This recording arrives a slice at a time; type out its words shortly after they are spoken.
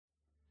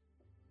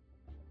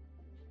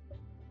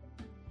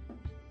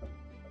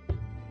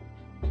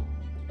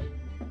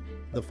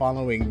The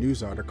following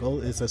news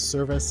article is a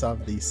service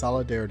of the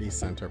Solidarity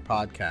Center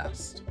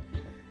podcast.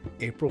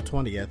 April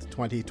 20th,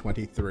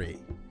 2023.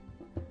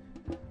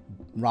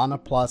 Rana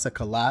Plaza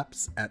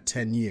collapse at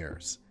 10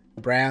 years.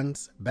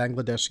 Brands,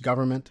 Bangladesh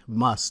government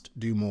must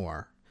do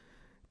more.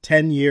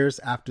 10 years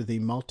after the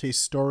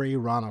multi-story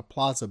Rana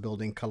Plaza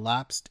building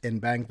collapsed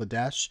in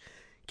Bangladesh,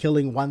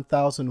 killing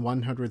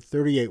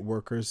 1,138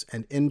 workers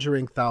and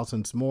injuring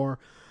thousands more,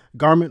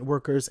 garment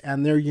workers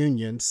and their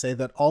unions say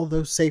that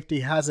although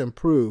safety has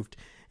improved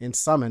in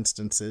some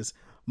instances,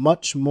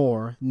 much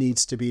more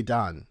needs to be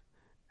done.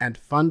 And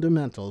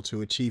fundamental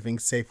to achieving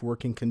safe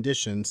working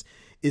conditions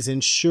is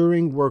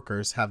ensuring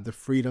workers have the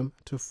freedom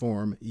to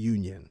form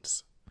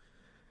unions.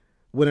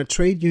 When a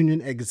trade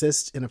union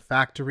exists in a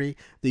factory,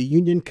 the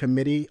union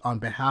committee on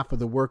behalf of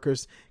the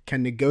workers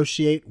can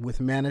negotiate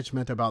with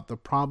management about the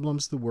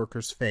problems the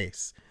workers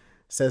face,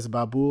 says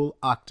Babul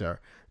Akhtar,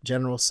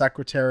 General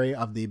Secretary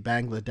of the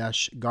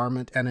Bangladesh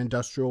Garment and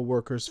Industrial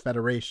Workers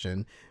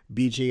Federation,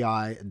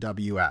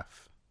 BGIWF.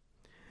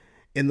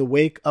 In the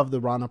wake of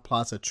the Rana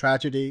Plaza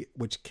tragedy,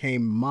 which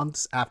came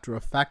months after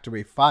a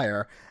factory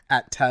fire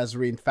at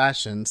Tazreen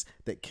Fashions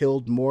that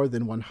killed more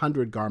than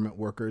 100 garment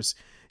workers,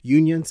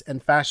 unions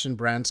and fashion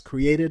brands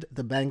created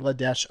the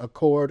Bangladesh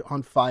Accord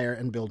on Fire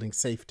and Building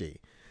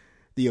Safety.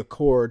 The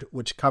accord,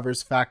 which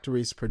covers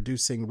factories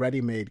producing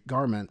ready-made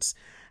garments,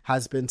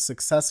 has been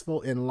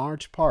successful in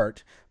large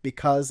part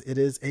because it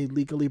is a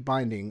legally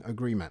binding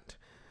agreement.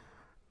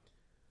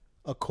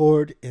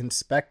 Accord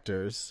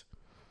inspectors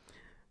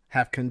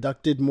have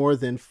conducted more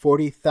than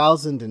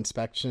 40,000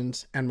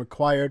 inspections and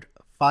required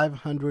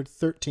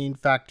 513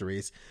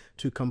 factories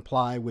to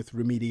comply with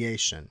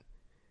remediation.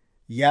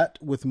 Yet,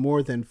 with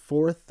more than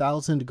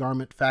 4,000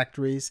 garment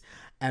factories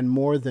and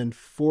more than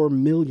 4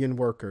 million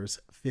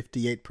workers,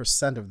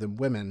 58% of them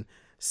women,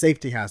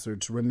 safety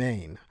hazards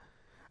remain.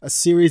 A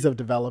series of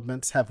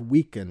developments have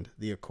weakened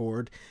the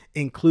Accord,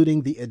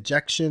 including the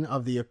ejection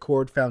of the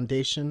Accord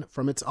Foundation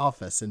from its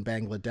office in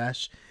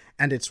Bangladesh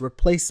and its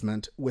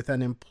replacement with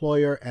an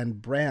employer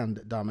and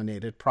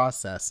brand-dominated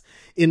process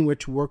in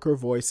which worker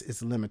voice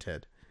is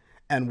limited.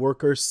 And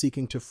workers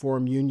seeking to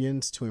form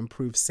unions to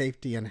improve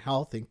safety and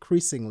health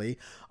increasingly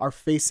are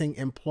facing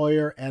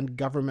employer and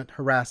government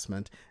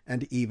harassment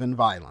and even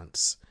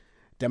violence.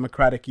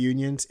 Democratic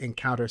unions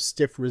encounter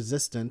stiff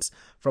resistance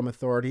from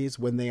authorities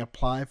when they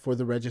apply for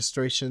the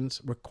registrations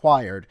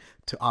required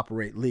to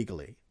operate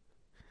legally.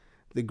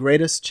 The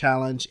greatest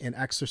challenge in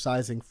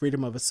exercising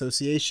freedom of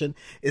association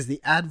is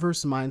the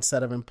adverse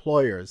mindset of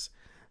employers,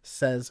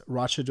 says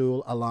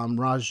Rashidul Alam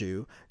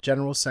Raju,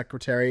 General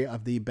Secretary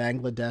of the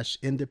Bangladesh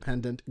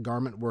Independent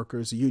Garment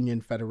Workers Union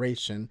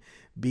Federation,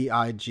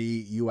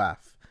 BIGUF.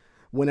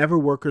 Whenever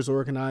workers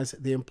organize,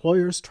 the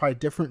employers try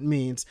different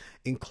means,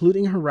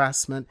 including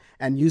harassment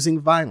and using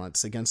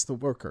violence against the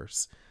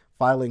workers,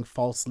 filing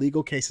false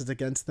legal cases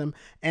against them,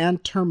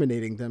 and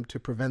terminating them to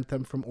prevent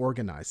them from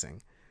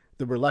organizing.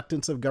 The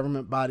reluctance of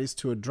government bodies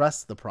to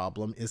address the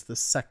problem is the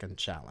second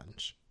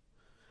challenge.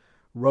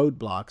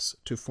 Roadblocks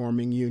to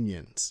forming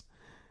unions.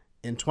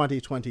 In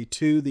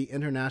 2022, the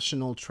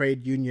International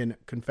Trade Union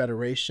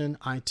Confederation,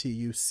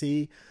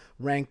 ITUC,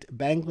 ranked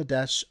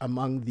Bangladesh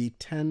among the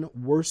 10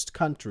 worst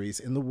countries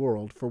in the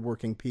world for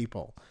working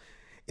people.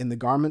 In the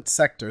garment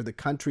sector, the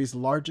country's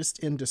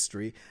largest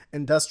industry,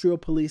 industrial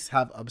police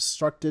have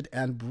obstructed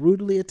and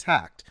brutally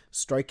attacked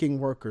striking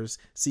workers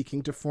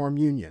seeking to form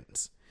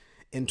unions.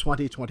 In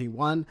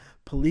 2021,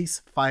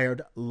 police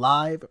fired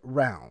live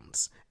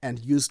rounds and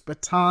used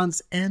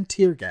batons and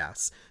tear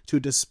gas to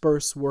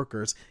disperse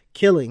workers,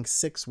 killing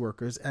 6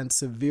 workers and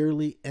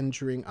severely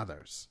injuring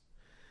others.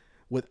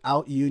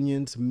 Without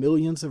unions,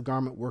 millions of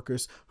garment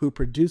workers who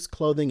produce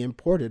clothing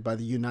imported by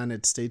the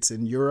United States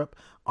and Europe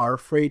are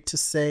afraid to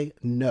say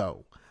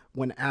no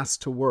when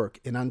asked to work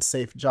in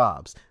unsafe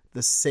jobs,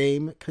 the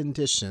same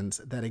conditions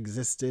that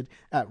existed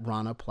at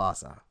Rana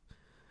Plaza.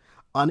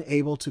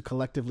 Unable to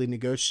collectively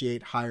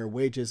negotiate higher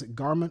wages,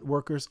 garment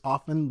workers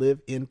often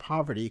live in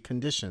poverty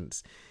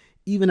conditions,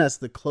 even as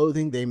the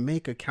clothing they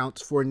make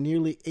accounts for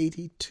nearly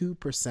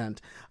 82%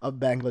 of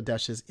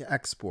Bangladesh's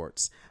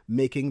exports,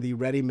 making the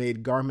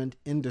ready-made garment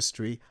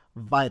industry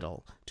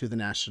vital to the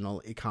national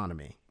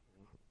economy.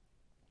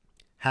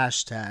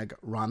 Hashtag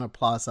Rana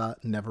Plaza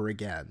Never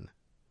Again.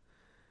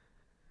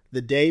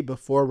 The day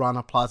before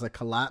Rana Plaza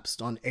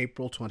collapsed on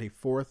April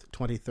 24,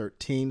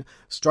 2013,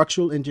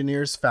 structural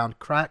engineers found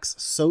cracks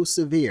so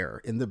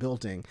severe in the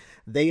building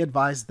they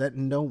advised that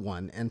no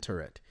one enter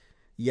it.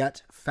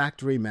 Yet,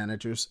 factory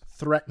managers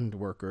threatened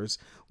workers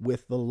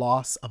with the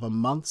loss of a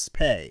month's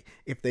pay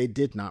if they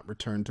did not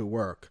return to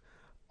work.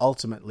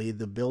 Ultimately,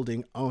 the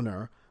building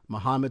owner,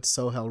 Mohammed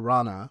Sohail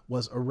Rana,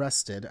 was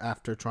arrested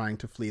after trying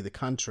to flee the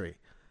country.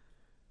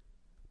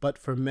 But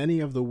for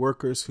many of the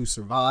workers who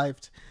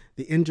survived,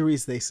 the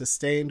injuries they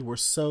sustained were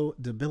so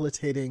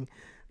debilitating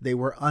they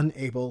were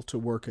unable to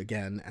work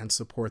again and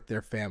support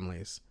their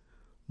families.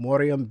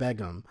 Moriam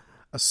Begum,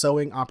 a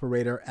sewing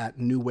operator at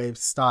New Wave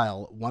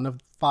Style, one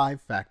of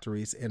 5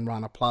 factories in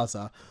Rana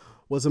Plaza,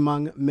 was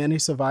among many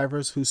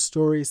survivors whose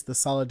stories the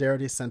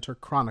Solidarity Center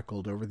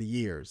chronicled over the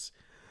years.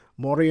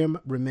 Miriam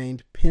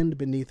remained pinned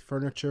beneath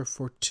furniture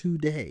for 2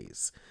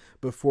 days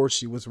before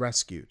she was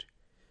rescued.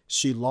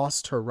 She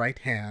lost her right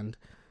hand,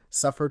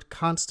 suffered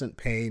constant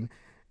pain,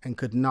 and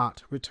could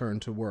not return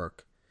to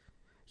work.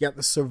 Yet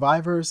the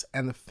survivors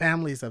and the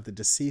families of the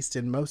deceased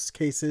in most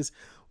cases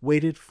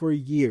waited for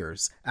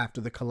years after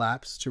the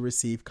collapse to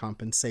receive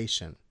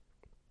compensation.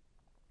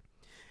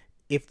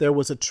 If there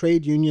was a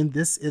trade union,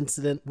 this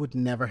incident would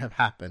never have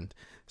happened,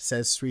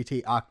 says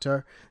Sriti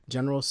Akhtar,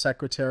 General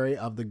Secretary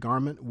of the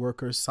Garment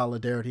Workers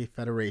Solidarity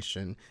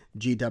Federation,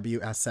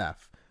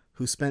 GWSF,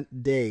 who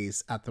spent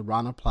days at the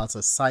Rana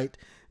Plaza site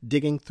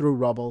digging through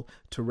rubble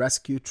to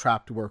rescue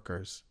trapped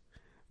workers.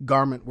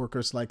 Garment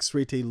workers like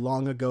Sriti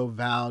long ago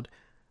vowed,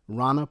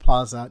 "Rana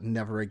Plaza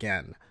never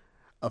again,"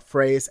 a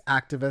phrase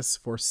activists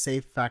for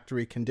safe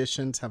factory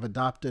conditions have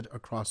adopted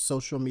across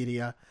social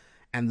media,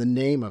 and the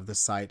name of the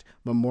site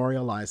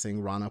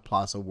memorializing Rana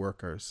Plaza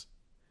workers.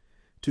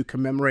 To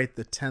commemorate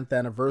the 10th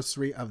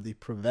anniversary of the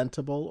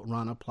preventable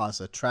Rana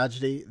Plaza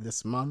tragedy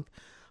this month,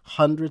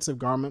 hundreds of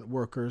garment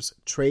workers,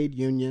 trade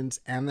unions,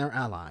 and their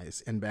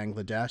allies in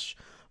Bangladesh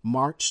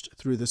marched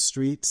through the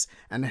streets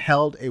and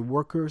held a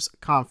workers'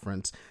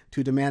 conference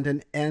to demand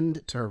an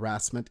end to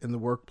harassment in the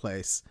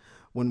workplace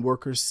when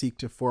workers seek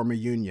to form a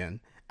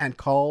union, and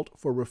called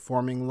for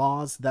reforming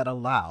laws that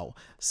allow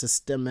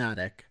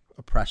systematic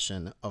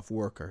oppression of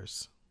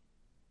workers.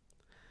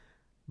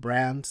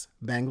 Brands,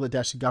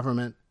 Bangladesh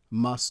government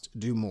must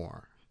do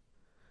more.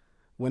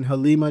 When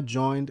Halima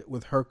joined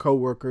with her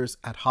co-workers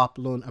at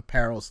Hoploon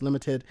Apparels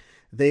Limited,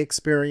 they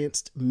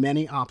experienced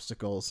many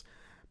obstacles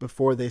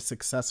before they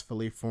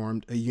successfully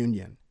formed a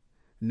union.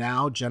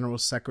 Now General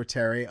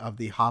Secretary of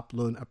the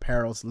Hoploon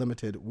Apparels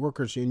Limited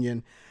Workers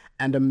Union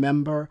and a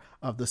member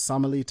of the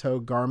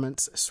Samalito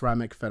Garments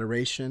Ceramic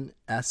Federation,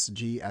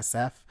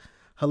 SGSF,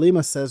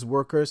 Halima says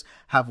workers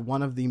have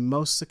one of the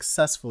most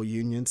successful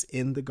unions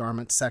in the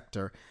garment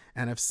sector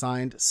and have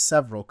signed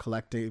several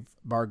collective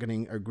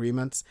bargaining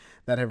agreements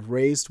that have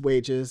raised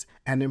wages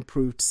and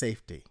improved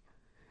safety.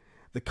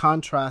 The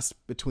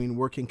contrast between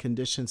working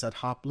conditions at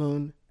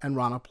Hoploon and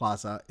Rana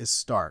Plaza is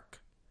stark.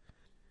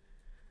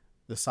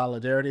 The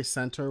Solidarity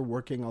Center,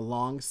 working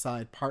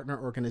alongside partner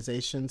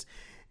organizations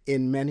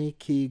in many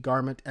key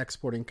garment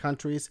exporting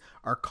countries,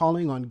 are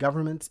calling on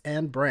governments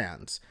and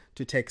brands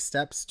to take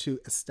steps to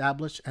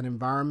establish an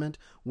environment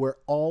where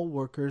all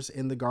workers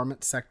in the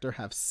garment sector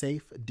have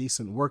safe,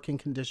 decent working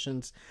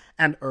conditions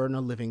and earn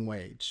a living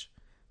wage.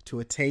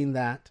 To attain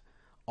that,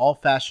 all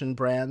fashion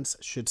brands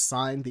should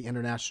sign the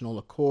international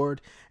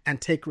accord and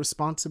take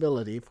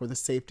responsibility for the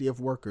safety of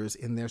workers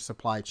in their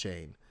supply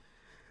chain.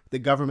 The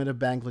government of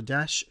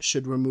Bangladesh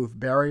should remove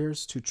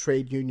barriers to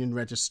trade union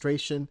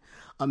registration,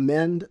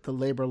 amend the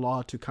labor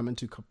law to come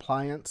into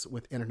compliance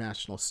with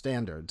international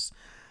standards.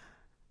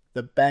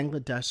 The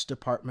Bangladesh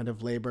Department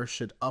of Labor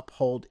should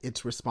uphold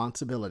its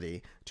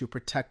responsibility to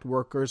protect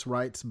workers'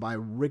 rights by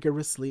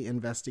rigorously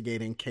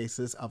investigating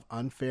cases of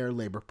unfair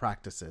labor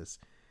practices.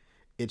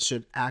 It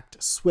should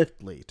act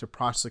swiftly to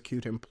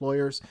prosecute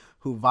employers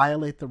who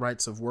violate the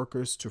rights of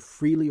workers to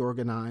freely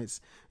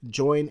organize,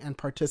 join, and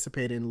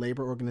participate in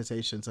labor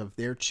organizations of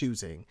their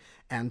choosing,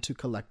 and to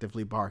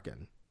collectively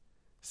bargain.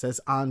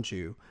 Says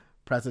Anju,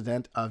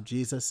 president of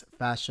Jesus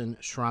Fashion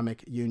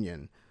Shramik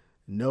Union,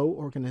 no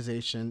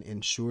organization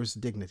ensures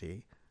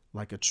dignity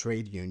like a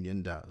trade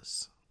union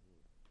does.